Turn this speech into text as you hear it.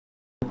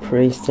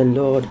Praise the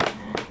Lord.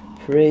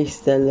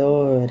 Praise the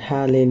Lord.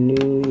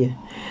 Hallelujah.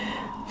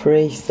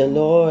 Praise the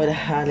Lord.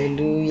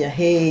 Hallelujah.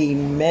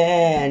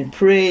 Amen.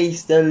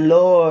 Praise the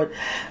Lord.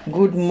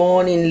 Good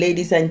morning,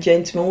 ladies and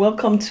gentlemen.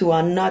 Welcome to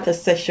another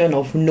session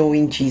of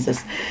Knowing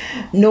Jesus.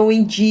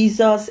 Knowing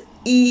Jesus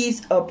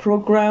is a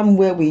program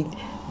where we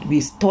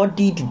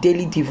study the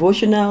daily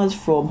devotionals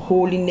from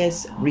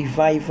Holiness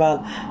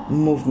Revival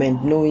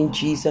Movement. Knowing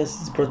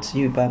Jesus is brought to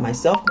you by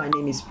myself. My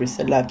name is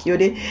Priscilla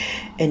Kiode,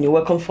 and you're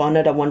welcome for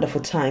another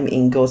wonderful time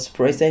in God's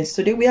presence.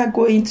 Today we are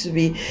going to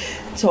be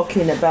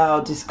discussing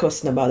about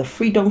the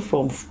freedom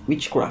from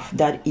witchcraft.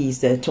 That is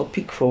the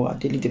topic for our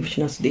daily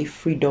devotionals today,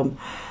 freedom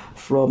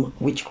from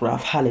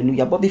witchcraft.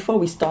 Hallelujah. But before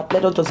we start,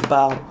 let us just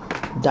bow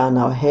down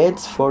our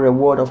heads for a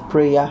word of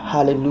prayer.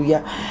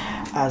 Hallelujah.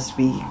 As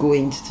we go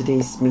into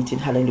today's meeting.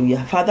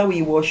 Hallelujah. Father,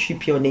 we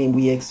worship your name.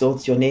 We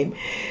exalt your name.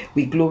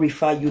 We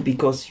glorify you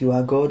because you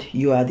are God.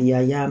 You are the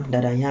I am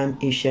that I am,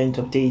 ancient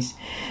of days.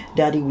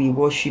 Daddy, we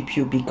worship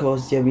you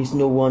because there is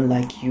no one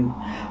like you.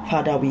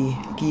 Father, we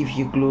give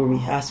you glory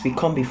as we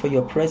come before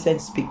your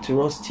presence. Speak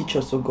to us, teach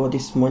us, oh God,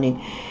 this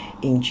morning.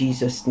 In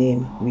Jesus'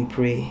 name we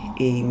pray.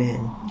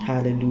 Amen.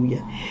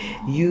 Hallelujah.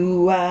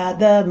 You are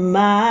the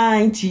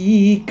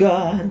mighty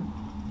God,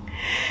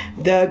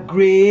 the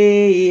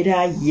great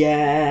I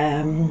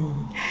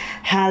am.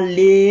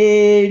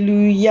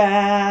 Hallelujah.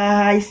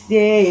 I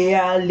say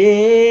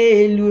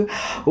hallelujah.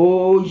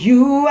 Oh,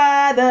 you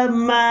are the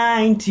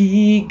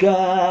mighty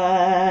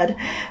God,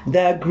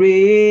 the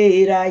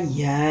great I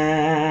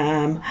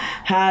am.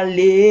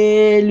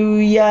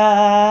 Hallelujah.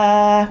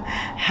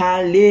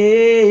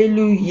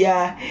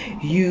 Hallelujah.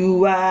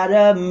 You are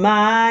the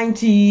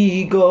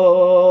mighty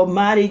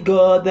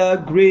God,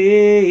 the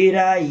great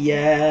I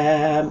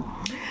am.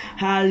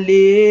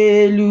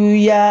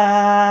 Hallelujah.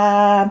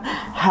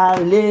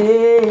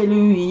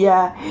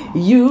 Hallelujah.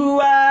 You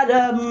are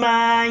the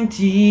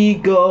mighty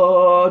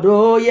God.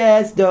 Oh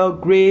yes, the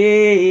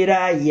great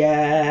I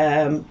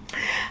am.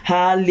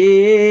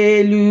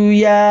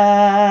 Hallelujah.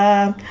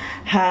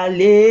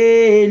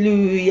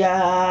 Hallelujah.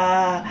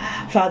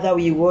 Father,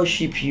 we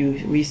worship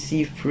you.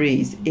 Receive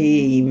praise.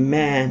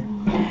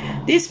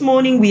 Amen. This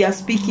morning we are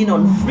speaking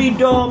on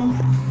freedom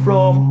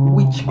from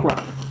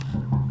witchcraft.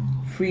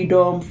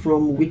 Freedom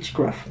from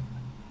witchcraft.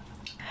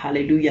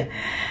 Hallelujah.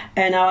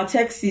 And our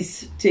text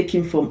is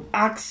taken from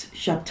Acts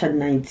chapter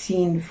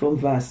 19 from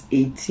verse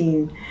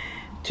 18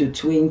 to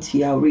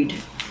 20. I'll read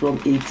from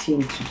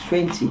 18 to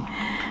 20.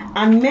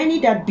 And many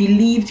that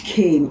believed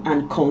came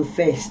and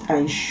confessed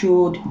and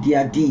showed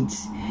their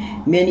deeds.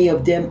 Many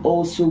of them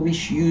also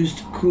which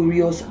used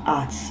curious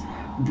arts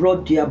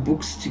brought their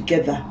books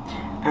together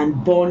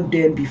and burned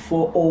them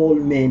before all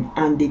men.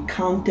 And they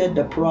counted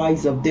the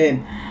price of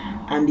them,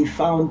 and they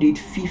found it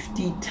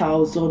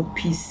 50,000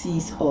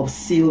 pieces of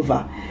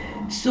silver.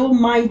 So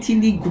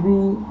mightily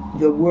grew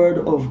the word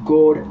of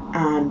God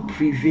and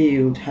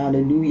prevailed.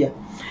 Hallelujah.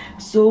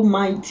 So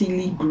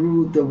mightily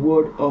grew the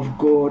word of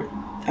God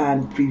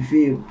and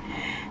prevailed.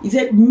 He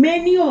said,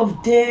 many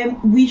of them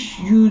which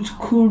used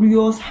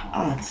curious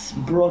arts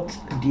brought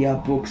their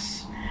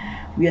books.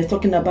 We are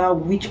talking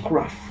about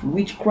witchcraft.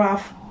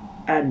 Witchcraft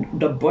and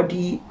the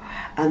body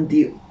and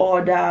the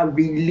other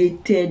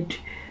related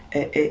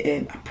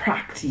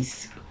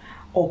practice,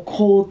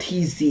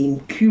 occultism,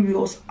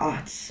 curious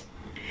arts,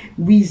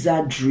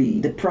 wizardry,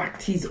 the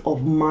practice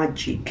of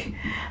magic,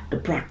 the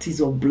practice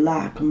of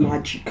black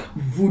magic,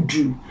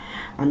 voodoo,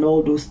 and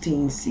all those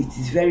things. It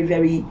is very,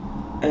 very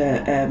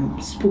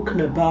spoken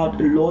about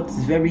a lot. It's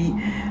very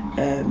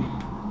I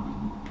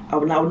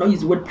will not use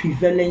the word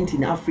prevalent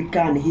in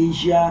Africa and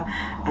Asia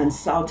and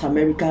South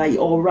America,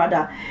 or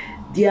rather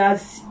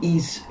theirs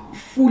is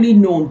fully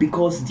known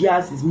because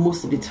theirs is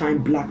most of the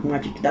time black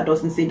magic. That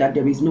doesn't say that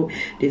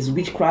there's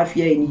witchcraft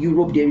here in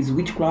Europe, there is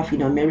witchcraft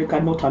in America,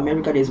 North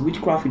America, there's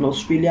witchcraft in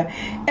Australia.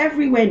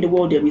 Everywhere in the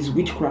world there is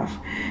witchcraft.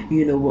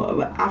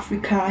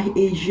 Africa,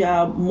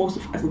 Asia, most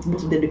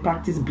of them, they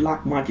practice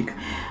black magic.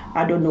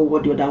 I don't know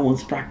what the other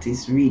ones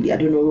practice really. I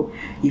don't know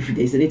if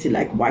there's anything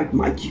like white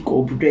magic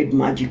or red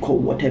magic or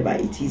whatever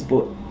it is,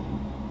 but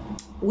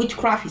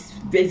witchcraft is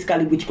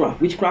basically witchcraft.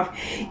 Witchcraft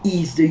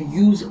is the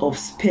use of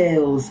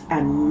spells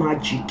and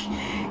magic.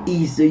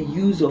 Is the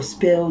use of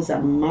spells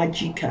and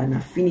magic and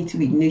affinity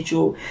with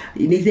nature.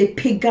 It is a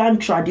pagan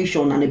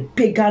tradition and a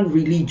pagan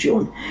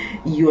religion.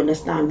 You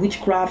understand?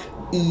 Witchcraft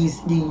is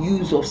the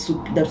use of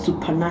the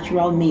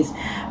supernatural means,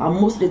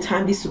 and most of the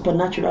time this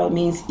supernatural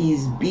means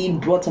is being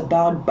brought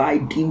about by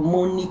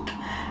demonic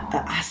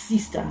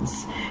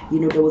assistance.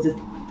 There was a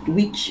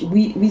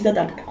wizard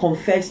that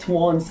confessed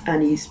once,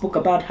 and he spoke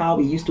about how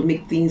he used to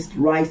make things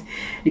rise,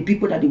 the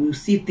people that they will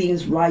see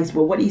things rise,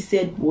 but what he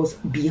said was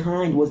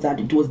that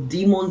it was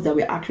demons that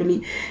were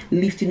actually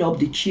lifting up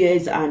the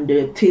chairs and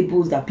the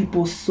tables that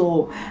people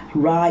saw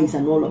rise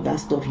and all of that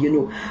stuff.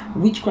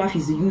 Witchcraft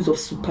is the use of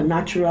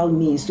supernatural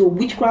means. So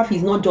witchcraft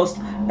is not just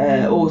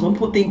some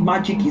people think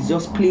magic is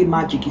just play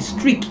magic, it's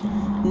trick.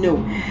 No.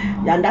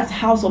 And that's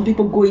how some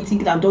people go and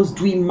think that I'm just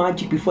doing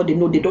magic before they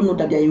don't know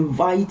that they're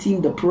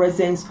inviting the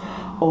presence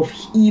of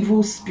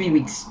evil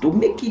spirits to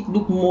make it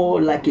look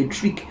more like a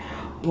trick,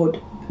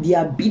 but they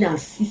are being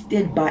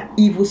assisted by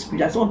evil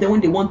spirits. Some of them,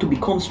 when they want to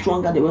become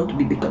stronger, they want to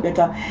become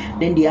better,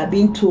 then they are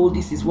being told,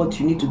 this is what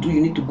you need to do.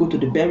 You need to go to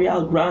the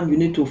burial ground, you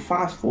need to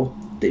fast for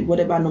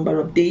whatever number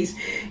of days,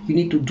 you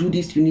need to do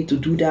this, you need to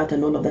do that,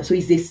 and all of that. So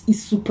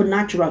it's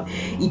supernatural.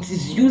 It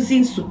is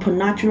using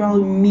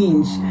supernatural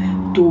means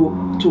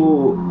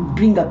to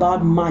bring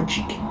about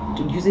magic,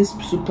 using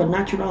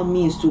supernatural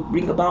means to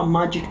bring about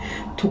magic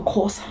to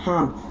cause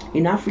harm.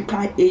 In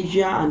Africa,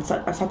 Asia, and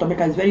South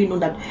America, it's very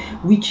known that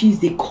witches,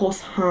 they cause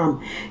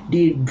harm.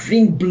 They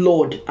drink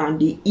blood and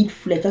they eat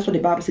flesh. That's what the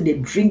Bible says. They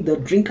drink the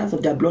drinkers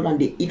of their blood and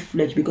they eat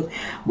flesh, because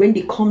when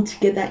they come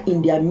together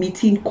in their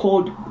meeting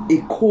called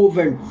a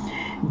coven,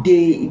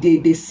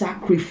 they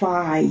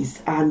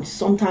sacrifice, and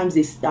sometimes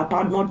they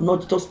apart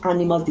not just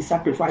animals, they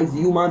sacrifice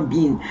human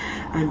beings,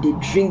 and they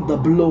drink the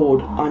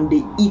blood and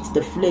they eat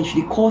the flesh.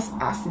 They cause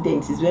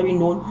accidents. It's very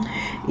known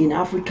in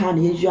Africa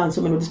and Asia and so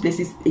many of these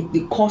places.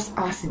 They cause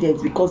accidents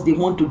because they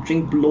want to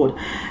drink blood.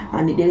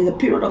 And there is a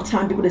period of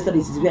time people, they said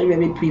this is very,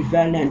 very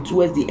prevalent.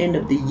 Towards the end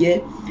of the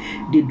year,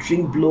 they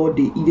drink blood,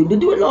 they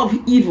do a lot of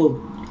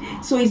evil.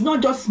 So it's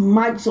not just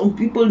magic. Some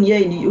people here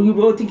in the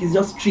Europe think it's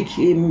just trick,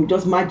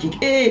 just magic.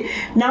 Hey,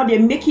 now they're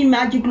making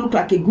magic look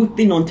like a good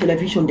thing on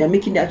television.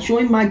 They're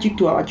showing magic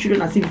to our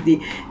children as if it's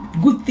the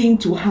good thing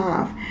to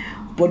have.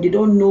 But they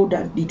don't know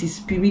that it is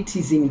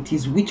spiritism, it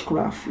is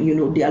witchcraft.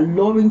 They are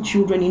luring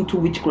children into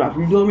witchcraft,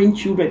 luring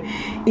children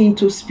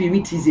into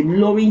spiritism,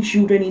 luring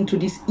children into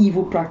these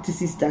evil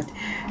practices that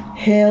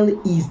hell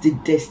is the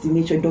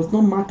destination. It does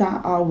not matter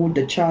how old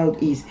the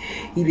child is.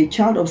 If a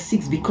child of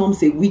 6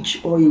 becomes a witch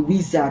or a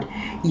wizard,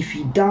 if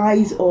he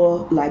dies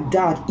or like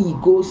that, he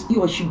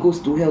or she goes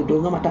to hell. It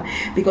does not matter.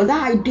 Because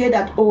that idea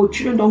that,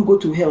 children don't go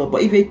to hell.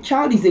 But if a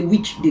child is a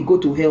witch, they go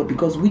to hell,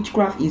 because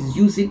witchcraft is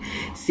using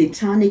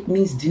satanic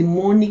means,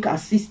 demonic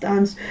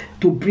assistance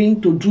to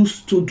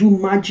do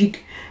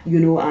magic,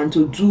 and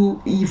to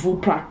do evil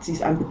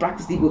practice and to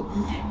practice evil.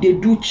 They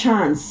do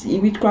chants.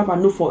 In witchcraft are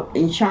known for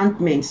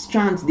enchantments,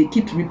 chants. They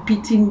keep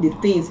repeating the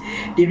things.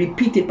 They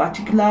repeat a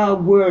particular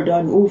word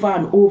and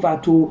over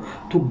to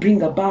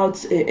bring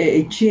about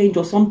a change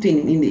or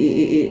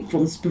something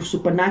from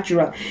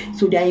supernatural.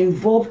 So they are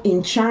involved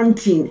in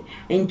chanting,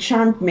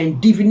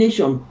 enchantment,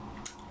 divination.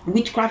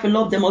 Witchcraft, a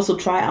lot of them also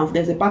try, and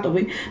there's a part of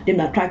them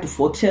that try to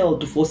foretell,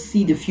 to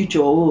foresee the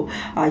future.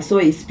 I saw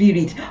a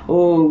spirit,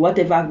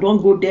 whatever,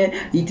 don't go there,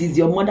 it is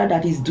your mother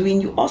that is doing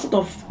you. All sort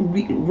of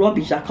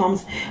rubbish that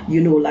comes,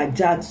 like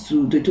that.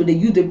 So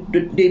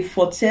they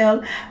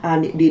foretell,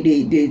 and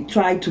they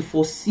try to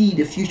foresee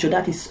the future.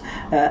 That is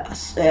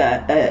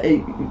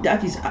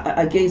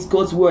against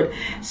God's word.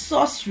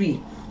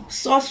 Sorcery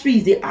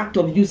is the act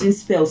of using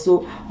spells.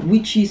 So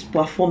witches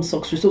perform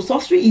sorcery. So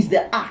sorcery is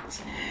the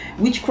act.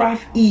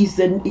 Witchcraft is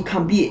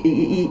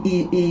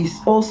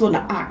also an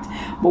act,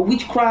 but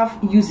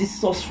witchcraft uses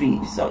sorcery.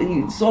 So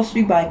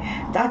sorcery, by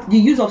that, the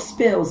use of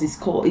spells is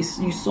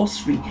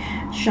sorcery,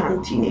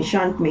 chanting,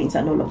 enchantments,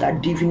 and all of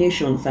that,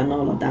 divinations, and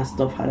all of that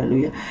stuff.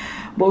 Hallelujah.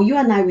 But you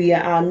and I, we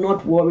are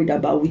not worried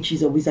about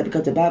witches or wizards,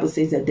 because the Bible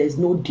says that there's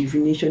no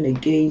divination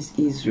against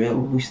Israel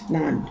will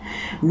stand,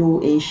 no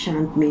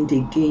enchantment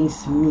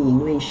against me,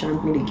 no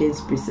enchantment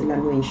against Priscilla,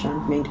 no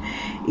enchantment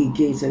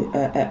against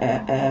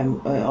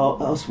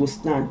us will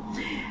stand.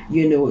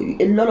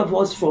 A lot of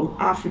us from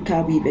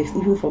Africa,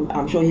 even from,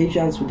 I'm sure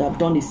Asians would have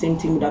done the same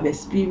thing, would have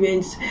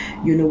experienced,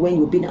 when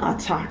you're being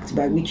attacked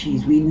by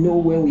witches. We know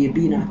when we're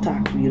being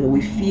attacked.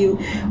 We feel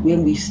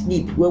when we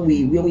sleep, when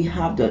we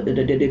have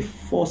the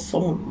force,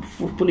 someone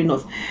pulling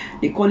us.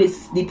 They call it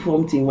sleep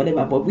prompting,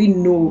 whatever, but we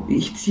know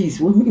it is.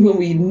 When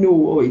we know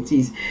what it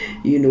is,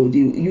 the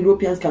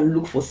Europeans can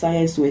look for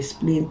science to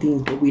explain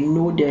things, but we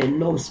know there are a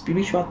lot of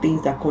spiritual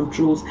things that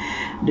controls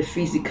the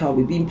physical.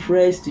 We're being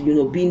pressed,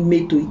 being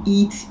made to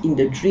eat in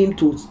the dream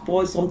to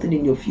spoil something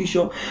in your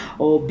future,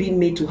 or being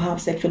made to have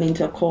sexual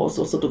intercourse,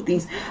 or sort of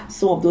things.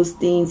 Some of those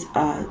things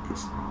are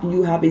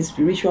you having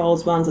spiritual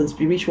husbands and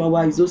spiritual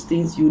wives. Those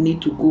things you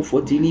need to go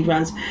for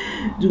deliverance.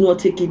 Do not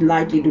take it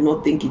lightly. Do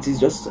not think it is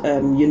just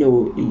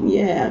no,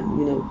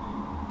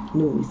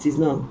 it is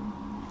not.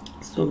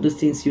 Some of those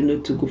things you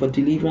need to go for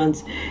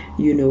deliverance,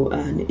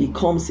 and it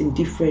comes in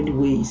different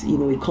ways.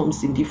 It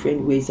comes in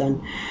different ways,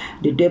 and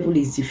the devil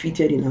is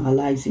defeated in our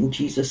lives in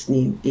Jesus'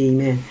 name.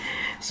 Amen.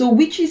 So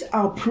witches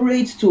are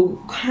prayed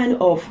to kind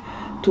of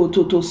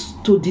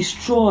to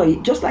destroy,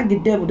 just like the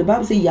devil. The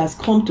Bible says he has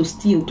come to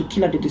steal, to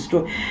kill, and to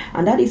destroy,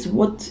 and that is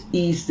what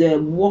is the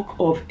work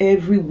of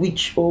every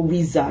witch or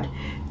wizard,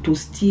 to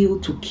steal,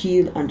 to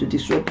kill, and to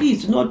destroy.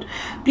 Please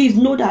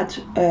know that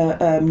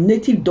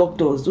native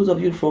doctors, those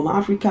of you from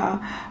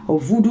Africa, or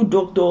voodoo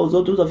doctors,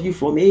 or those of you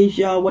from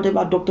Asia,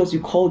 whatever doctors you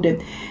call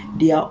them,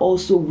 they are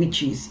also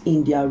witches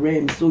in their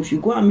realm. So if you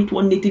go and meet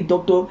one native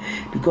doctor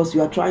because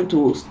you are trying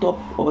to stop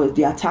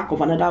the attack of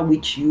another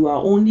witch, you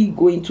are only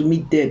going to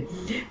meet them.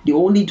 They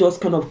only just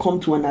kind of come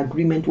to an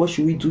agreement. What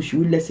should we do? Should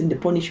we lessen the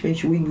punishment?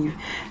 Should we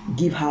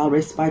give her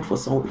respite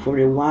for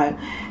a while?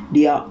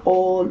 They are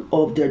all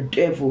of the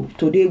devil.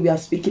 Today we are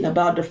speaking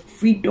about the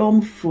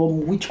freedom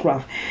from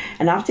witchcraft.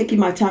 And I've taken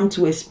my time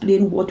to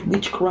explain what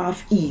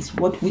witchcraft is.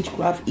 What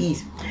witchcraft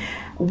is.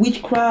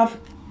 Witchcraft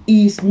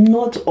is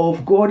not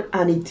of God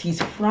and it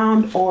is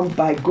frowned on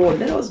by God.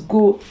 Let us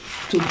go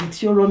to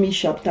Deuteronomy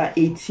chapter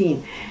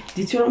 18.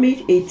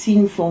 Deuteronomy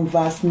 18 from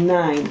verse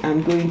 9.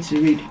 I'm going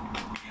to read.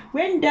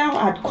 When thou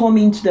art come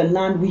into the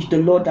land which the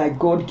Lord thy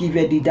God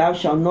giveth thee, thou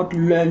shalt not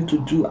learn to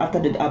do after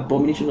the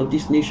abomination of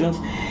these nations.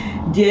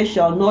 There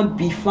shall not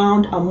be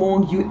found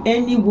among you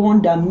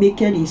anyone that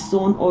maketh his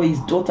son or his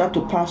daughter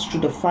to pass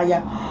through the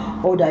fire,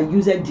 or that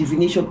useth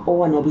divination,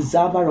 or an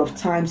observer of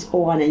times,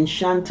 or an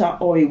enchanter,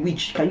 or a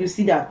witch. Can you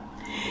see that?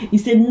 He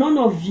said, none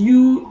of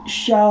you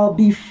shall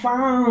be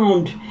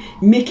found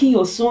making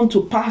your son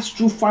to pass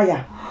through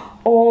fire,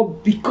 or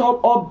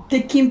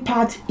taking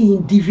part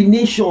in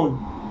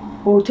divination.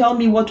 Oh, tell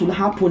me what will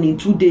happen in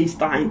 2 days'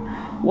 time.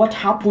 What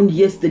happened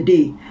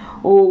yesterday?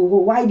 Oh,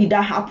 why did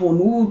that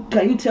happen?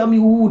 Can you tell me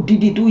who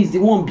did it? Who is the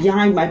one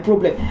behind my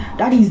problem?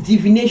 That is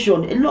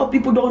divination. A lot of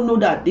people don't know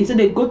that. They say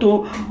they go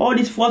to all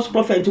these false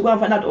prophets to go and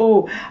find out,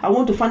 oh, I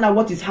want to find out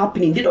what is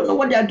happening. They don't know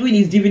what they are doing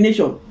is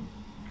divination.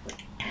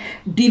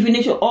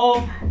 Divination,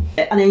 or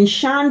an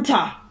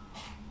enchanter.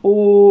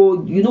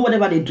 Oh, you know,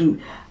 whatever they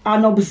do.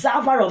 An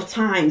observer of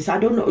times. I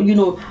don't know, you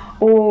know,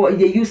 or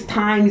they use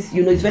times,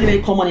 you know, it's very,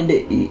 very common in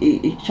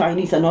the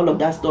Chinese and all of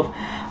that stuff.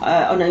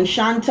 An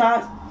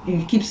enchanter,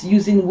 he keeps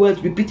using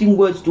words, repeating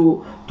words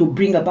to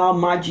bring about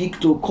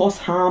magic, to cause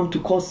harm, to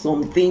cause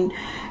something,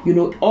 you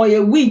know, or a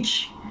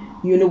witch.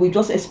 You know, we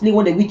just explained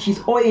what a witch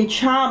is, or a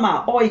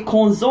charmer, or a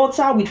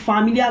consulter with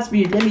familiar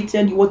spirit. Let me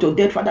tell you what your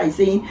dead father is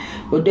saying,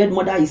 your dead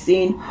mother is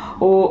saying,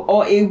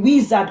 or a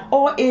wizard,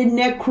 or a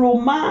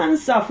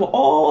necromancer. For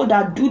all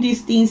that do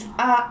these things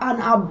are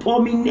an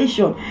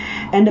abomination.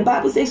 And the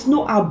Bible says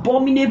no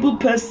abominable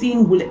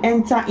person will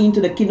enter into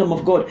the kingdom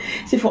of God.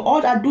 So for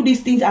all that do these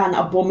things are an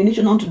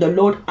abomination unto the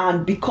Lord,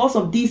 and because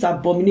of these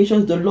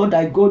abominations, the Lord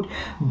thy God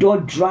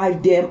doth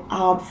drive them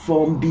out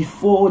from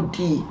before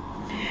thee.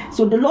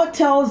 So the Lord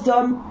tells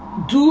them,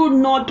 do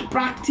not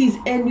practice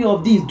any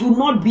of these. Do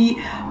not be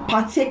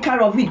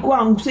partaker of it. Go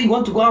and say you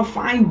want to go and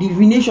find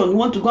divination. You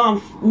want to go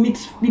and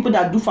meet people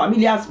that do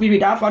familiar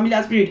spirit, have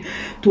familiar spirit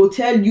to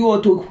tell you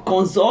or to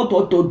consult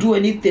or to do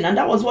anything. And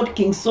that was what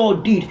King Saul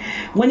did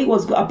when he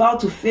was about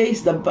to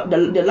face the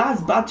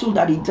last battle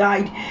that he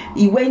died.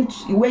 He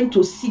went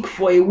to seek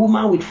for a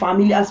woman with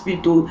familiar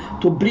spirit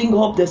to bring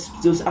up this,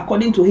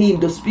 according to him,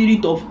 the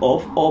spirit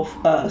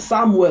of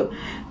Samuel,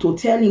 to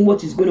tell him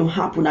what is going to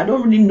happen. I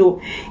don't really know.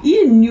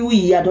 He knew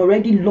he had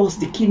already lost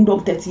the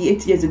kingdom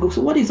 38 years ago.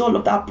 So what is all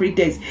of that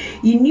pretense?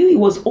 He knew he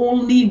was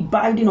only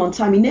biding on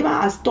time. He never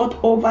has thought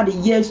over the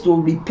years to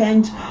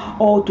repent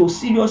or to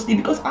seriously,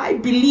 because I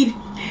believe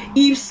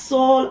if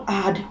Saul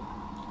had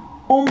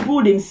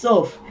humbled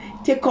himself,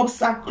 take up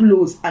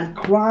sackcloth and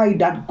cry,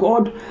 that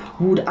God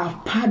would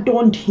have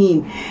pardoned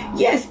him.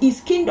 Yes,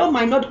 his kingdom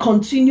might not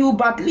continue,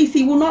 but at least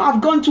he will not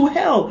have gone to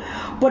hell.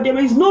 But there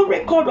is no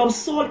record of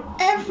Saul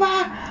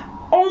ever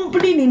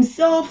humbling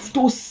himself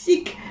to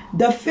seek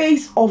the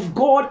face of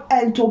God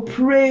and to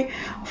pray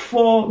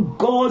for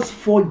God's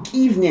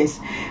forgiveness.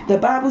 The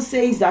Bible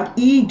says that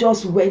he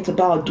just went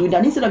about doing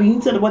that. Instead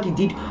of what he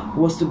did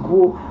was to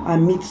go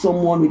and meet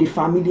someone with a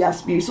familiar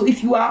spirit. So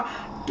if you are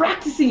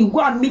practicing, you go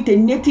and meet a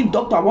native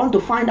doctor, want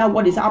to find out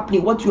what is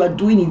happening, what you are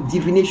doing is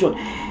divination.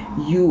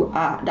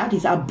 That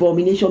is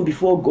abomination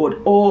before God.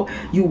 Or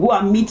you go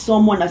and meet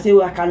someone and say,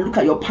 oh, I can look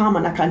at your palm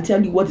and I can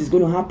tell you what is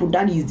going to happen.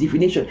 That is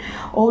divination.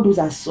 All those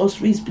are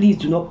sorceries. Please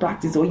do not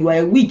practice. Or you are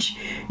a witch,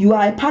 you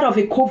are a part of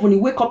a coven, you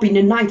wake up in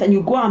the night and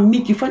you go and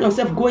meet, you find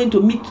yourself going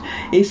to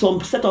meet some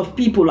set of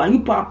people, and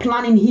you are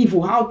planning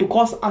evil, how to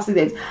cause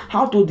accidents,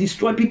 how to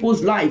destroy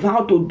people's life,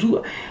 how to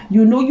do,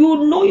 you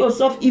know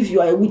yourself if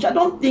you are a witch. I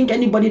don't think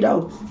anybody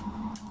that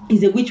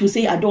is a witch will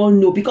say I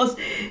don't know, because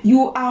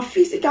you are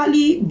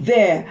physically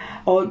there,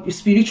 or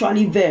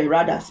spiritually there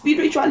rather,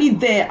 spiritually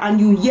there, and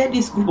you hear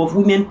this group of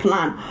women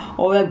plan,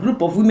 or a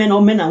group of women,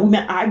 or men and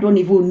women, I don't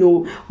even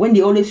know. When they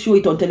always show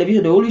it on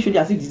television, they always show it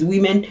as if the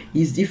women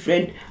is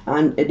different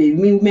and the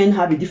women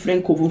have a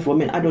different coven from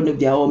men. I don't know if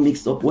they are all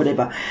mixed up,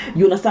 whatever.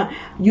 You understand?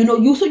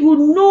 So you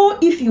know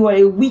if you are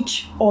a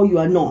witch or you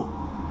are not.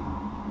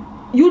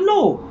 You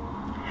know.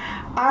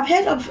 I've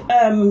heard of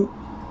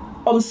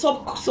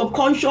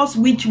subconscious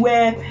witch,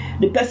 where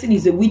the person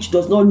is a witch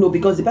does not know,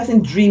 because the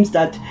person dreams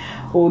that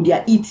they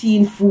are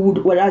eating food,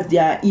 whereas they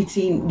are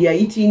eating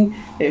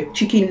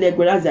chicken leg,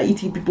 whereas they are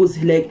eating people's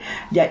leg,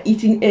 they are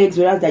eating eggs,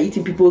 whereas they are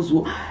eating people's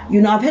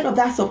I've heard of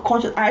that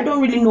subconscious. I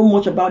don't really know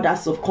much about that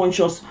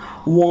subconscious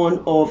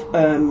one of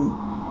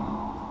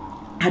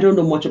I don't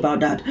know much about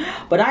that,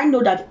 but I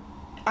know that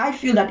I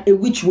feel that a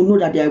witch will know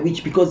that they are a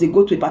witch because they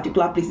go to a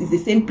particular place. It's the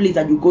same place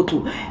that you go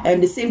to,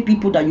 and the same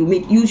people that you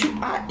meet. You should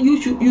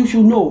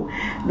know.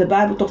 The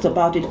Bible talks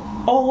about it.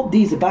 All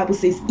these, the Bible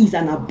says, is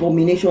an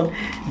abomination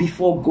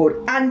before God.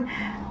 And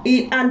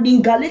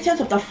in Galatians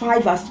chapter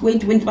 5 verse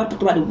 20, the Bible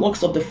talks about the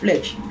works of the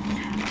flesh.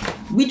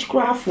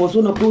 Witchcraft was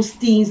one of those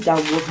things that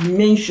was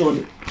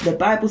mentioned. The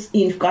Bible's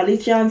in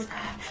Galatians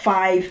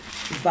 5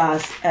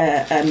 verse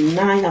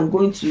 9. I'm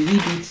going to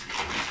read it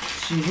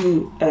to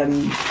you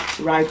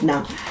right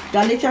now.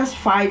 Galatians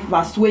 5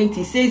 verse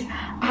 20 says,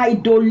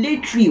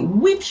 idolatry,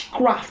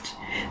 witchcraft.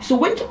 So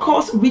when it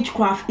calls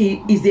witchcraft,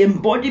 is the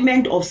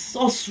embodiment of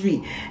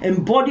sorcery,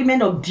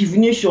 embodiment of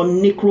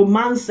divination,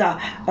 necromancer,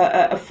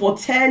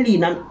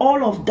 foretelling, and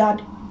all of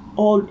that,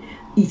 all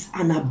is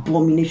an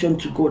abomination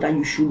to God, and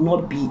you should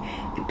not be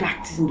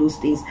practicing those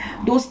things.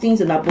 Those things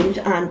are an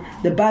abomination, and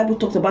the Bible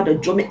talks about the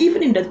judgment.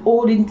 Even in the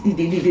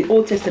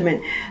Old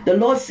Testament, the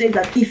Lord says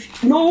that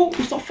if no,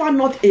 suffer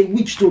not a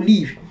witch to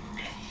live.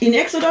 In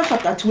Exodus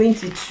chapter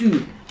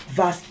 22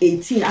 verse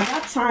 18, at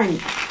that time,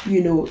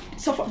 you know,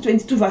 suffer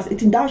 22 verse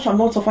 18, thou shalt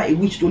not suffer a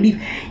witch to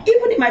live.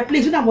 Even in my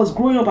place when I was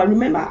growing up, I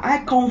remember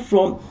I come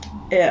from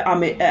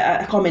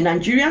I come a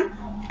Nigerian.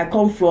 I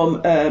come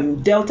from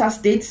Delta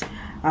States.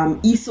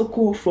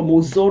 Isoko, from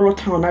Ozoro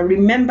town. I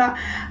remember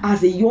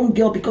as a young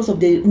girl, because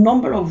of the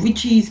number of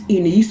witches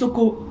in the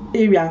Isoko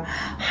area,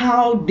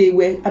 how they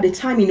were at the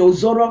time in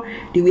Ozoro,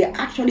 they were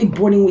actually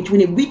burning witch.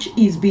 When a witch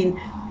is being,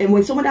 and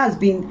when somebody has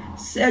been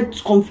said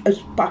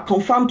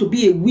confirmed to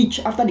be a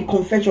witch after the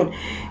confession,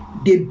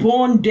 they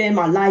burn them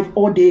alive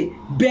or they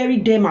bury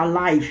them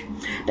alive.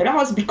 That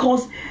was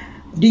because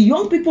the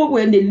young people,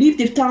 when they leave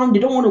the town, they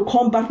don't want to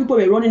come back. People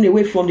were running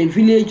away from the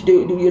village,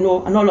 you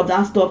know, and all of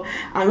that stuff.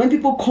 And when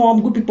people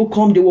come, good people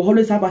come, they will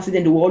always have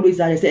accident. They will always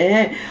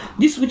say,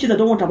 these witches that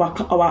don't want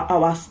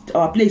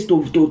our place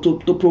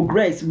to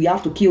progress, we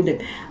have to kill them.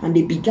 And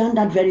they began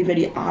that very,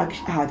 very hard.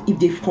 If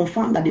they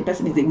confirm that the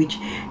person is a witch,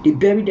 they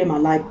bury them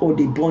alive or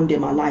they burn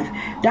them alive.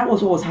 That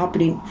was what was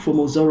happening from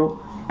Ozoro.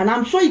 And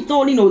I'm sure it's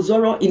not only in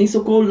Ozoro, in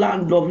Isoko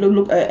land of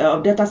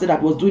Delta State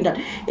that was doing that.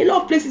 A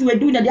lot of places were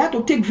doing that. They had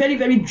to take very,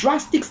 very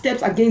drastic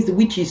steps against the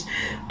witches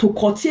to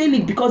curtail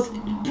it, because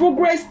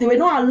progress, they were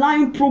not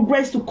allowing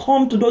progress to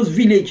come to those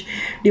villages.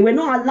 They were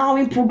not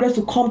allowing progress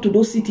to come to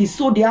those cities.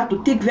 So they had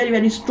to take very,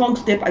 very strong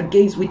steps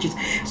against witches.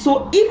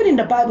 So even in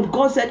the Bible,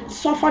 God said,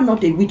 suffer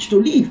not a witch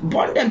to live.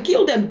 Burn them,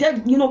 kill them,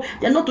 dead, you know,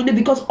 they're not to live,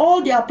 because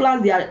all their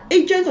plans, they are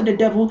agents of the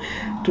devil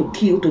to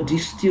kill, to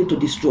steal, to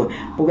destroy.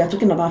 But we are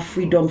talking about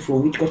freedom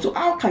from witchcraft. So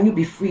how can you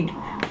be freed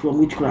from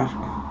witchcraft?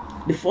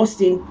 The first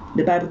thing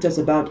the Bible tells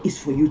about is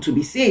for you to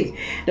be saved.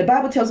 The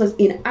Bible tells us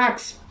in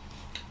Acts,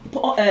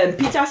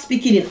 Peter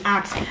speaking in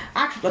Acts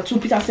chapter 2,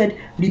 Peter said,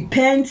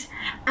 repent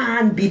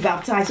and be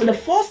baptized. So the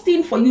first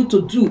thing for you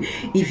to do,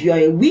 if you are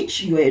a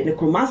witch, you are a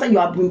necromancer, you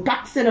have been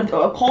practicing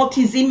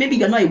occultism, maybe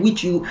you're not a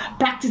witch, you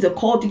practice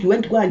occultism, you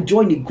went to go and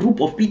join a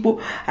group of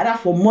people, either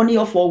for money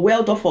or for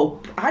wealth or for,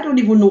 I don't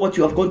even know what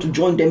you have gone to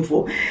join them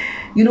for.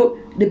 You know,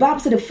 the Bible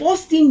said the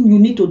first thing you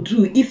need to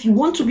do if you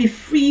want to be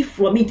free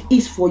from it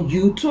is for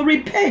you to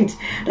repent.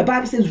 The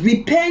Bible says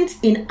repent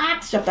in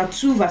Acts chapter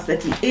 2 verse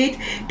 38.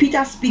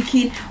 Peter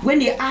speaking, when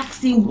they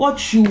asked him, what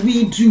should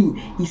we do?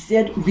 He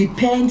said,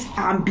 repent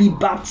and be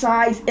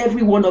baptized,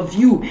 every one of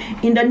you,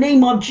 in the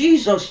name of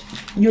Jesus.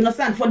 You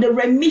understand? For the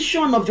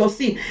remission of your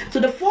sin. So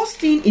the first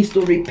thing is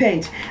to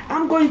repent.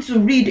 I'm going to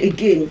read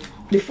again.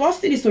 The first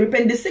thing is to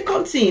repent. The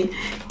second thing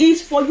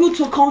is for you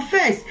to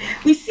confess.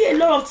 We see a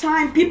lot of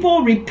time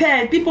people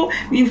repent. People,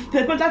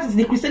 that is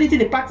the Christianity,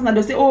 the practice, and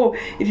they say, oh,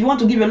 if you want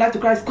to give your life to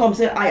Christ, come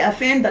say, I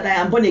affirm that I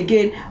am born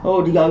again.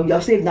 Oh, you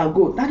are saved, now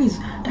go. That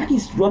is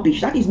rubbish.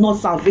 That is not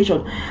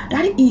salvation.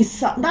 That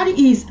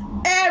is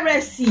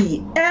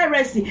heresy.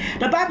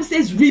 The Bible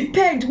says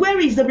repent. Where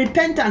is the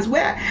repentance?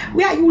 Where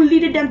are you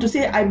leading them to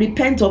say, I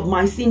repent of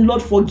my sin,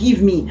 Lord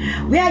forgive me?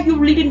 Where are you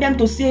leading them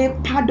to say,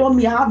 pardon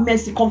me, have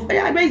mercy?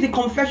 Where is the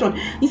confession?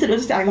 Instead of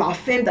just, I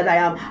affirm that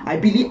I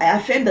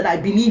affirm that I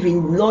believe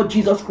in Lord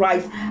Jesus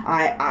Christ,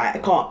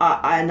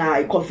 and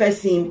I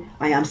confess him,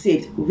 I am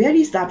saved. Where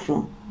is that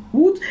from?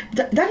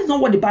 That is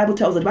not what the Bible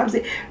tells us. The Bible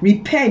says,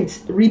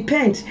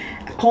 repent,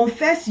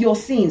 confess your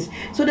sins.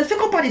 So the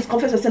second part is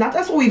confess your sin.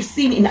 That's what we've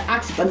seen in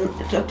Acts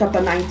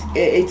chapter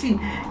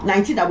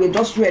 19 that we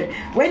just read.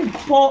 When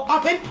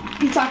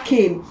Peter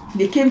came,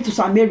 they came to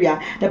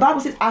Samaria. The Bible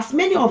says, as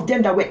many of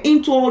them that were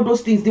into all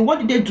those things, what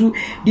did they do?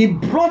 They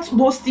brought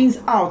those things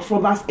out.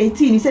 From verse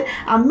 18, he said,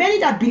 and many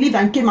that believed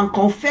and came and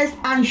confessed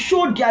and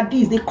showed their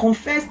deeds. They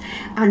confessed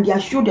and they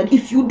showed that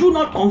if you do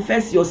not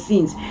confess your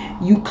sins,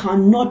 you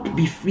cannot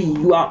be free.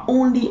 You are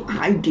only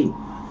hiding.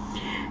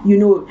 You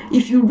know,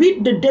 if you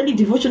read the daily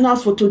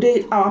devotionals for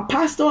today, our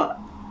Pastor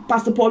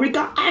Paul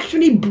Rika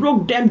actually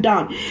broke them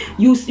down.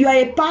 You are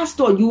a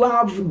pastor, you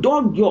have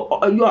dug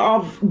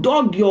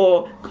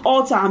your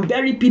altar and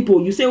buried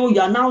people. You say, oh, you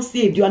are now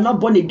saved, you are not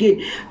born again.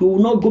 You will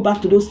not go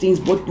back to those things,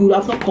 but you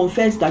have not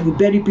confessed that you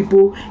bury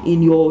people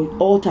in your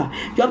altar.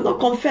 You have not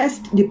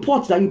confessed the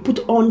pot that you put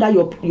under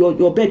your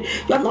bed.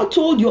 You have not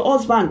told your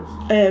husband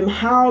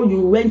how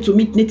you went to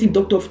meet native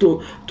doctors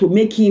to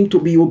make him to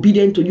be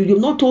obedient to you. You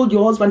have not told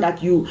your husband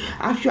that you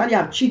actually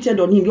have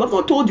cheated on him. You have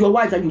not told your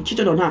wife that you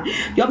cheated on her.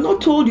 You have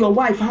not told your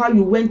wife how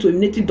you went to a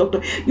native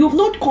doctor. You've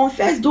not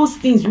confessed those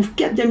things. You've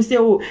kept them, say,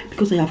 oh,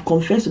 because I have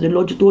confessed to the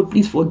Lord, Lord,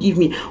 please forgive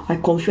me. I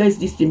confess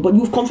this thing. But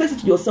you've confessed it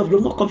to yourself.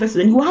 You've not confessed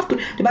it. And you have to,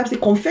 the Bible says,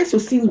 confess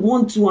your sins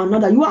one to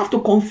another. You have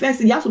to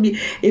confess it. You have to be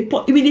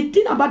I mean, the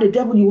thing about the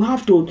devil, you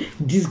have to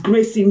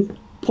disgrace him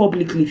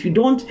publicly. If you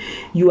don't,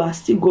 you are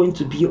still going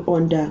to be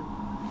under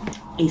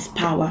his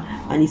power,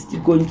 and he's still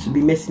going to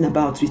be messing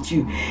about with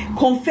you.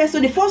 Confess. So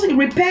the first thing,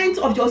 repent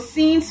of your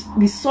sins,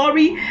 be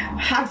sorry,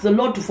 ask the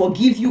Lord to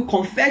forgive you,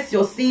 confess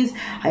your sins.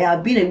 I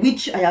have been a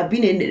witch, I have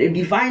been a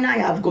diviner, I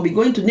have been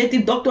going to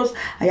native doctors,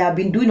 I have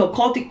been doing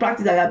occultic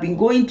practice, I have been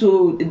going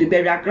to the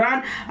burial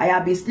ground, I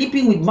have been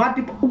sleeping with mad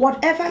people.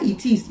 Whatever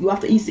it is, you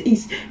have to,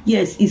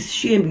 it's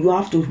shame. You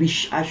have to be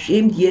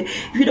ashamed here.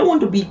 If you don't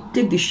want to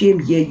take the shame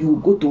here, you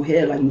go to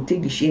hell, and you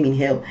take the shame in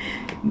hell.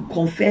 You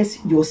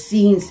confess your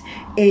sins,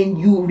 and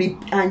you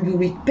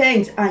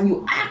repent, and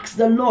you ask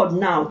the Lord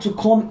now to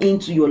come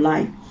into your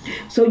life.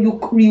 So you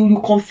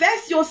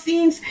confess your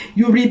sins,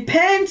 you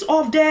repent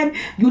of them,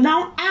 you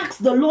now ask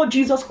the Lord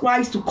Jesus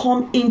Christ to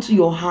come into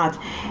your heart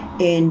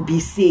and be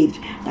saved.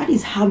 That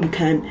is how you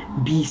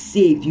can be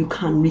saved. You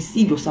can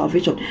receive your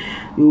salvation.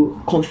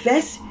 You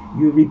confess,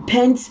 you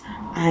repent,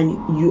 and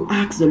you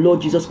ask the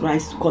Lord Jesus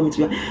Christ to come into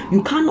your.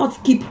 You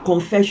cannot keep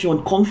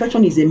confession.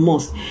 Confession is a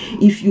must.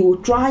 If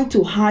you try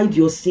to hide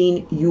your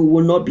sin, you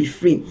will not be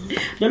free.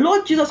 The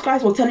Lord Jesus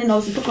Christ was telling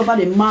us to talk about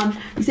a man.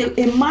 He said,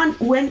 a man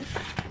when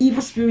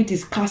evil spirit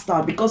is cast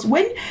out, because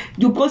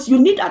you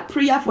need that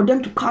prayer for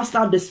them to cast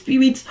out the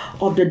spirit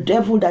of the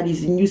devil that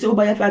is in you. So,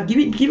 but if I've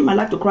given my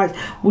life to Christ,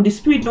 will the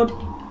spirit not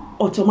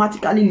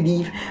automatically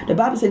leave? The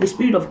Bible said the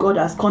Spirit of God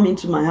has come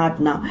into my heart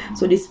now.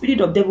 So the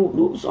spirit of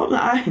devil,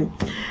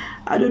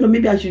 I don't know,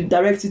 maybe I should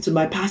direct it to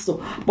my pastor,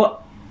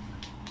 but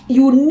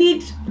you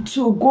need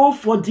to go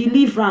for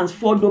deliverance,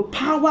 for the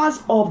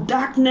powers of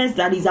darkness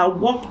that is at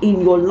work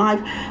in your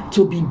life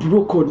to be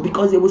broken,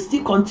 because they will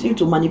still continue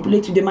to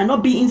manipulate you. They might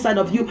not be inside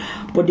of you,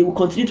 but they will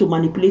continue to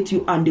manipulate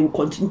you, and they will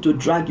continue to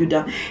drag you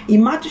down.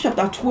 In Matthew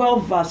chapter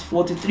 12 verse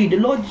 43, the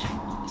Lord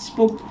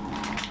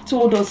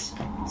told us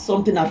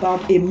something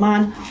about a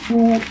man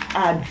who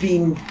had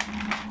been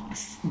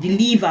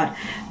delivered.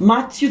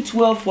 Matthew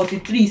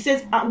 12:43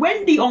 says,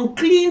 when the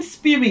unclean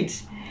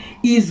spirit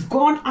is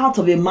gone out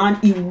of a man,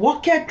 he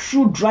walketh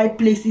through dry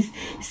places,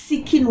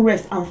 seeking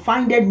rest, and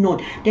findeth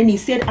none. Then he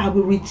said, I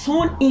will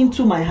return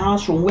into my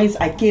house from whence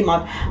I came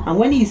out. And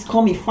when he is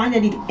come, he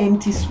findeth it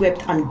empty,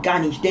 swept, and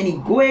garnished. Then he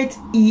goeth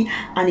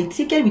and he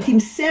taketh with him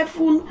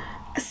seven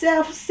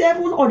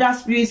other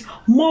spirits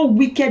more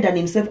wicked than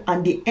himself,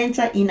 and they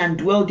enter in and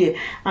dwell there.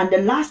 And the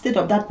last state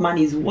of that man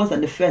is worse than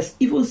the first.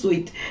 Even so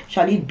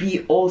shall it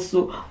be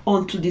also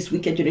unto this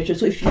wicked generation.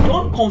 So if you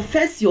don't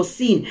confess your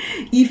sin,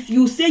 if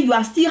you say you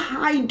are still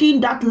hiding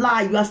that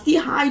lie, you are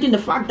still hiding the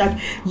fact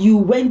that you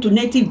went to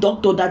native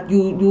doctor, that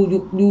you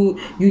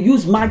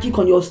use magic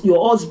on your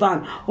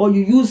husband, or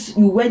you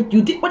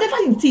did whatever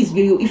it is,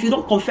 if you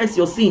don't confess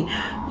your sin,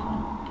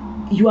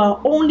 you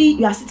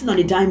are sitting on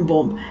a dime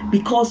bomb,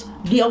 because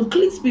the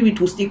unclean spirit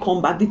will still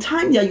come back. The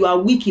time that you are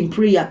weak in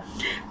prayer,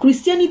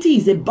 Christianity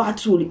is a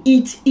battle.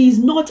 It is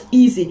not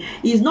easy.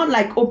 It's not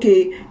like,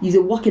 okay, it's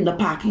a walk in the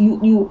park.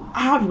 You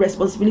have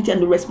responsibility,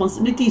 and the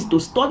responsibility is to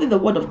study the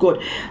word of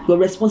God. Your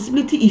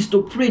responsibility is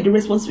to pray. The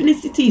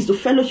responsibility is to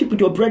fellowship with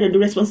your brethren. The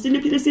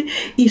responsibility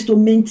is to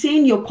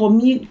maintain your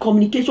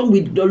communication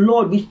with the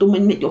Lord, to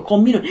maintain your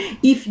communion.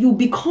 If you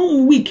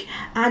become weak,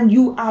 and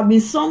you have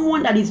been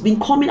someone that has been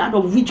coming out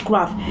of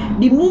witchcraft,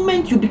 the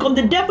moment you become,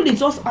 the devil is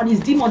just, and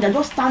his demons are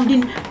just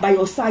standing by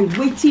your side,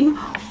 waiting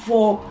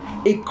for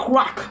a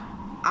crack.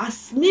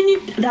 As many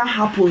that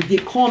happens, they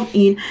come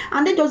in,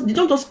 and they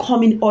don't just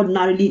come in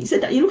ordinarily. He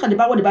said that, you look at the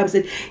Bible, what the Bible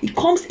said, it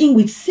comes in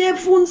with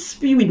 7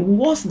 spirits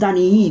worse than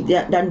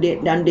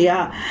they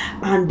are,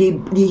 and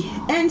the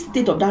end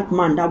state of that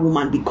man, that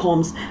woman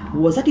becomes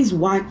worse. That is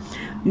why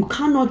you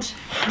cannot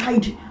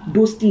hide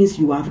those things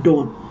you have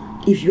done.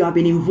 If you have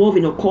been involved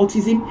in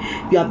occultism,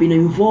 you have been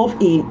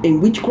involved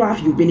in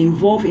witchcraft, you've been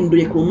involved in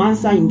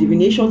necromancer, in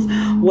divinations,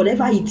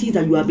 whatever it is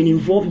that you have been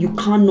involved, you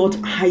cannot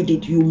hide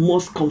it. You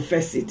must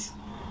confess it.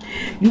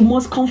 You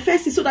must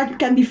confess it so that you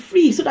can be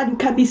free, so that you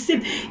can be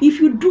saved. If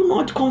you do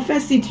not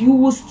confess it, you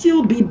will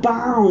still be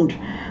bound.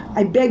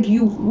 I beg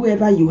you,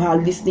 whoever you are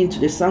listening to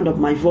the sound of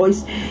my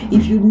voice,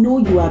 if you know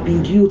you have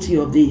been guilty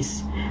of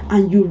this,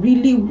 and you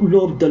really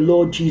love the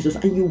Lord Jesus,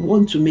 and you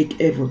want to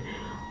make heaven,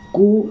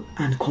 go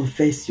and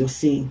confess your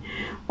sin.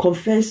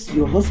 Confess to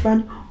your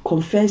husband,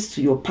 confess to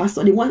your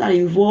pastor. The ones that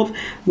involve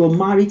your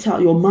marriage,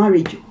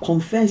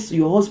 confess to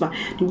your husband.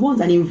 The ones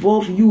that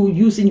involve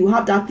you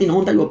have that thing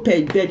under your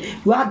bed,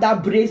 you have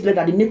that bracelet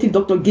that the native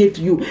doctor gave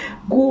to you,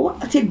 go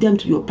take them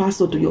to your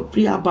pastor, to your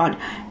prayer band,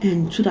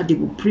 and so that they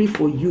will pray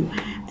for you,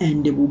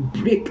 and they will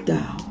break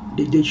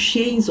the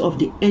chains of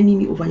the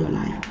enemy over your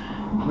life.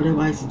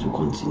 Otherwise it will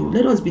continue.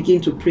 Let us begin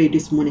to pray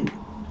this morning.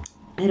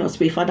 Let us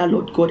pray. Father,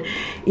 Lord God,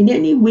 in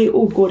any way,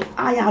 oh God,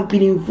 I have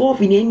been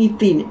involved in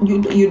anything.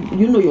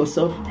 You know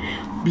yourself.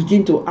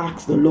 Begin to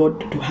ask the Lord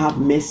to have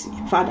mercy.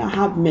 Father,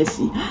 have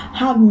mercy.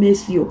 Have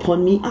mercy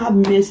upon me. Have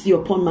mercy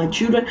upon my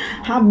children.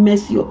 Have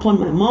mercy upon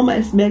my mom.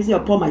 Have mercy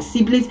upon my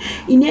siblings.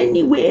 In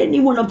any way, any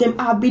one of them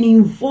have been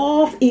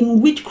involved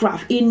in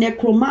witchcraft, in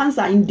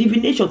necromancer, in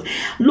divinations.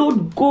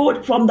 Lord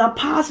God, from the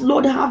past,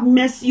 Lord, have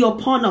mercy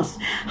upon us.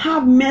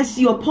 Have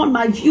mercy upon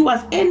my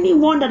viewers.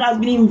 Anyone that has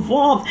been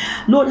involved,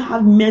 Lord,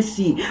 have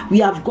mercy. We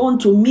have gone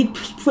to meet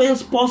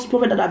false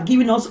prophets that have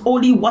given us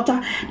holy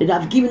water, that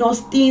have given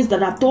us things,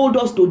 that have told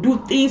us to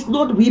do things.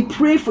 Lord, we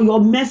pray for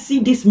your mercy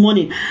this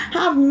morning.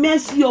 Have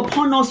mercy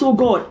upon us, oh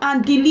God,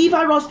 and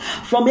deliver us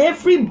from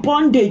every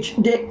bondage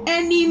the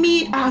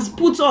enemy has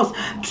put us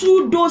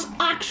through those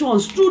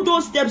actions, through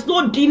those steps.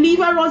 Lord,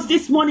 deliver us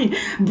this morning.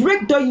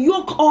 Break the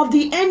yoke of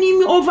the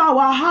enemy over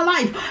our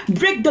life.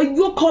 Break the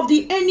yoke of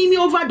the enemy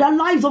over the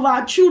lives of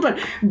our children.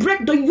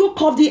 Break the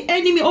yoke of the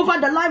enemy over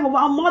the life of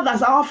our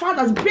mothers, our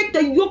fathers. Break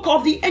the yoke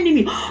of the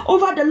enemy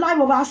over the life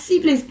of our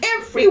siblings.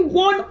 Every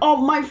one of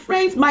my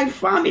friends, my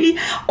family,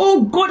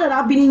 oh God, that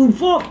have been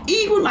involved,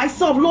 even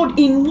myself, Lord,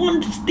 in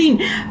one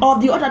thing or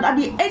the other, that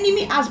the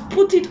enemy has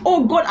put it,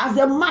 oh God, as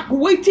a mark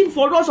waiting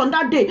for us on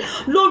that day.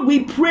 Lord,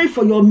 we pray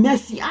for your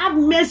mercy. Have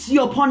mercy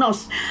upon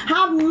us.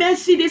 Have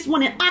mercy this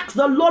morning. Ask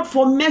the Lord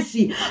for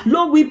mercy.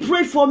 Lord, we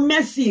pray for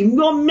mercy.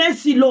 Your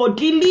mercy, Lord.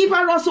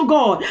 Deliver us, oh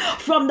God,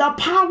 from the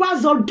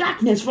powers of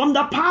darkness, from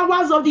the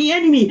powers of the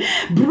enemy.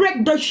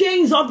 Break the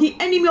chains of the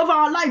enemy of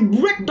our life.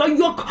 Break the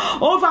yoke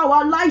of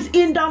our lives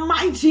in the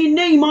mighty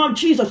name of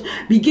Jesus.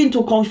 Begin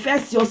to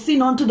confess your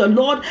sin unto the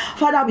Lord.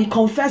 Father, we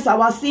confess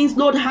our sins.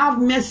 Lord,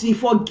 have mercy.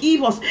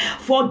 Forgive us.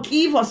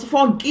 Forgive us.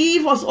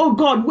 Forgive us, oh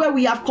God, where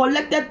we have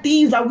collected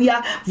things that we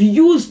have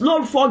used.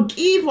 Lord,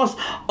 forgive us.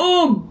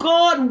 Oh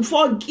God,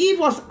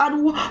 forgive us.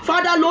 And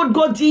Father, Lord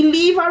God,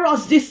 deliver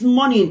us this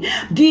morning.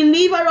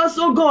 Deliver us,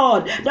 oh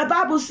God. The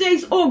Bible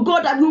says, oh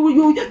God, that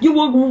you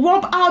will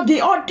rub out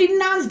the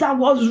ordinance that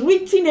was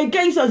written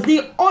against us,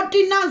 the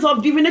ordinance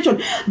of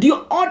divination, the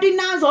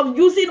ordinance of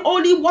using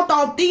holy water,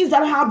 of things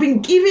that have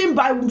been given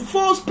by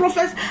false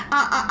prophets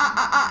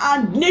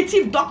and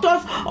native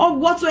doctors or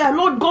whatsoever.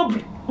 Lord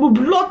God,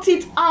 blot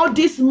it out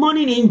this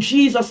morning in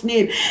Jesus'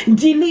 name.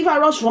 Deliver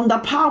us from the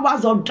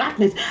powers of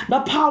darkness, the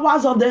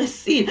powers of the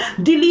sin.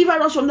 Deliver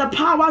us from the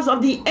powers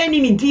of the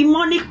enemy,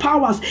 demonic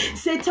powers,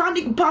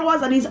 satanic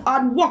powers that is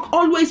at work,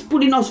 always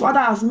putting us. Father,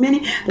 as many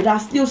that are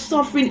still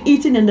suffering,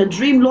 eating in the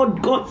dream,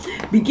 Lord God,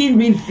 begin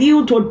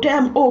reveal to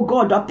them, oh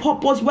God, the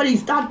purpose. What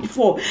is that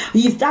for?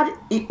 Is that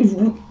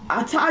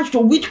attached to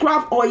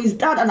witchcraft, or is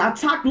that an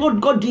attack? Lord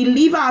God,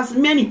 deliver as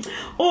many,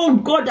 oh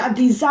God, that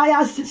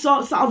desires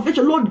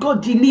salvation. Lord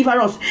God, deliver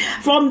us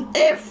from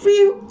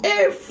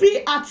every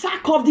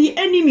attack of the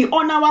enemy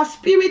on our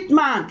spirit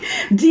man.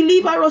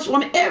 Deliver us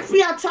from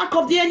every attack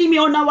of the enemy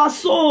on our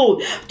soul,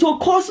 to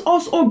cause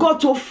us, oh God,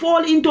 to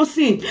fall into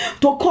sin,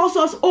 to cause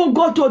us, oh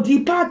God, to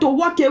depart, to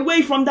walk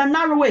away from the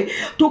narrow way,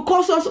 to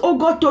cause us, oh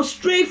God, to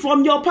stray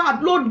from your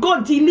path. Lord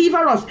God,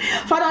 deliver us,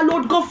 Father,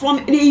 Lord God,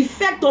 from the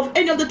effect of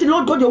any of the thing.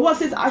 Lord God, your word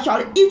says, I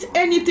shall eat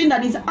anything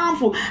that is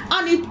harmful,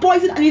 and it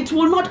poison, and it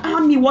will not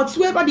harm me.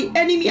 Whatsoever the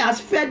enemy has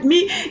fed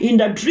me in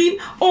the dream,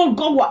 oh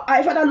God,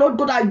 Father, Lord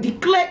God, I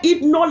declare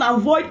it null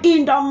and void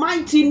in the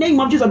mighty name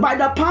of Jesus, by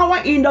the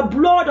power in the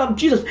blood of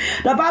Jesus.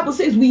 The Bible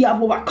says we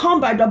have overcome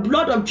by the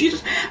blood of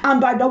Jesus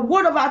and by the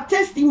word of our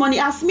testimony.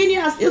 As many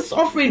are still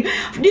suffering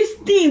this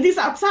thing, this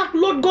attack,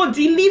 Lord God,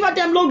 deliver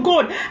them, Lord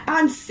God,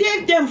 and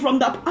save them from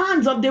the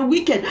hands of the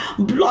wicked.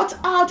 Blot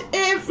out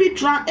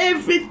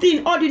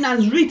everything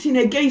ordinance written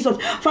against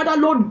us, Father,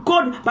 Lord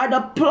God, by the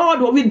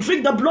blood. We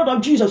drink the blood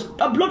of Jesus,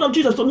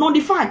 to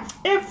nullify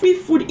every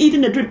food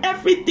eaten in the dream,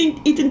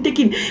 everything eaten,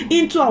 taken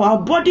into our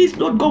bodies.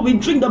 Lord God, we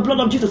drink the blood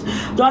of Jesus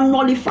to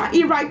nullify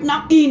it right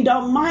now in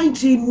the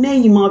mighty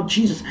name of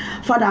Jesus.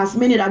 Father, as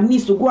many that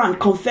needs to go and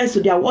confess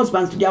to their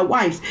husbands, to their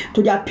wives,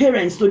 to their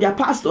parents, to their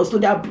pastors, to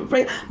their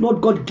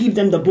Lord God, give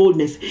them the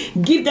boldness.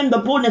 Give them the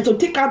boldness to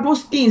take out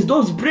those things,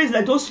 those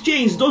bracelets, those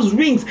chains, those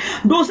rings,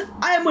 those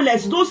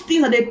amulets, those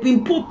things that they've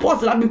been put,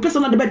 pots that have been placed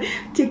on the bed,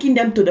 taking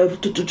them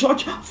to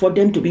church for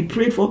them to be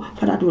prayed for.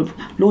 Father,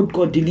 Lord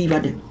God, deliver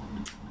them.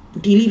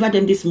 Deliver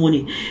them this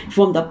morning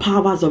from the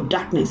powers of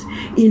darkness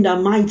in the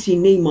mighty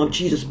name of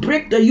Jesus.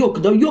 Break the yoke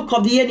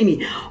of the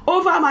enemy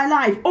over my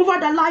life, over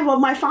the life of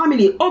my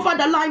family, over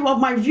the life of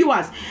my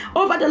viewers,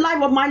 over the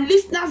life of my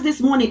listeners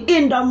this morning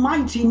in the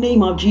mighty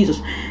name of Jesus.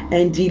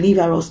 And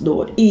deliver us,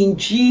 Lord. In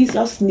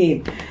Jesus'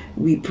 name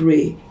we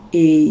pray.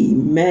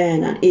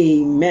 Amen and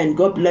amen.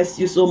 God bless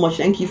you so much.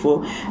 Thank you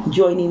for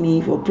joining me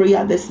for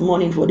prayer this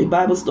morning, for the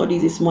Bible study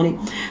this morning.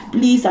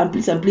 Please and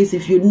please and please,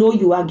 if you know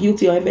you are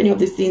guilty of any of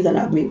these things that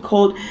have been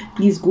called,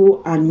 please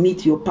go and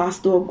meet your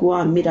pastor. Go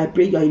and meet. I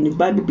pray you are in a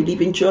Bible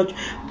believing church.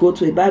 Go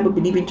to a Bible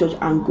believing church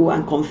and go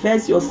and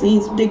confess your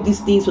sins. Take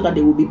these things so that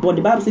they will be born.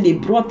 The Bible says they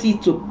brought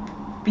it to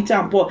Peter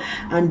and Paul,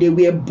 and they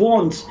were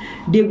born.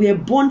 They were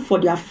born for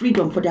their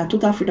freedom, for their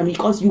total freedom,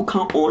 because you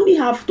can only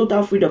have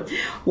total freedom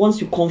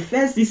once you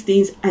confess these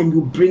things and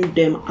you bring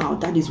them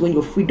out. That is when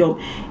your freedom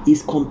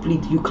is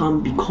complete. You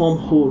can become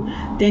whole.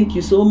 Thank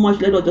you so much.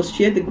 Let us just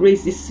share the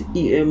grace this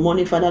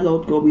morning. Father,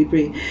 Lord God, we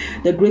pray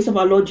the grace of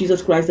our Lord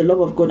Jesus Christ, the love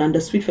of God, and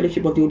the sweet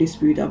fellowship of the Holy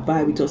Spirit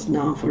abide with us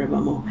now and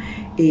forevermore.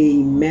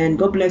 Amen.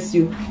 God bless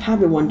you.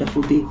 Have a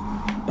wonderful day.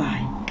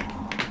 Bye.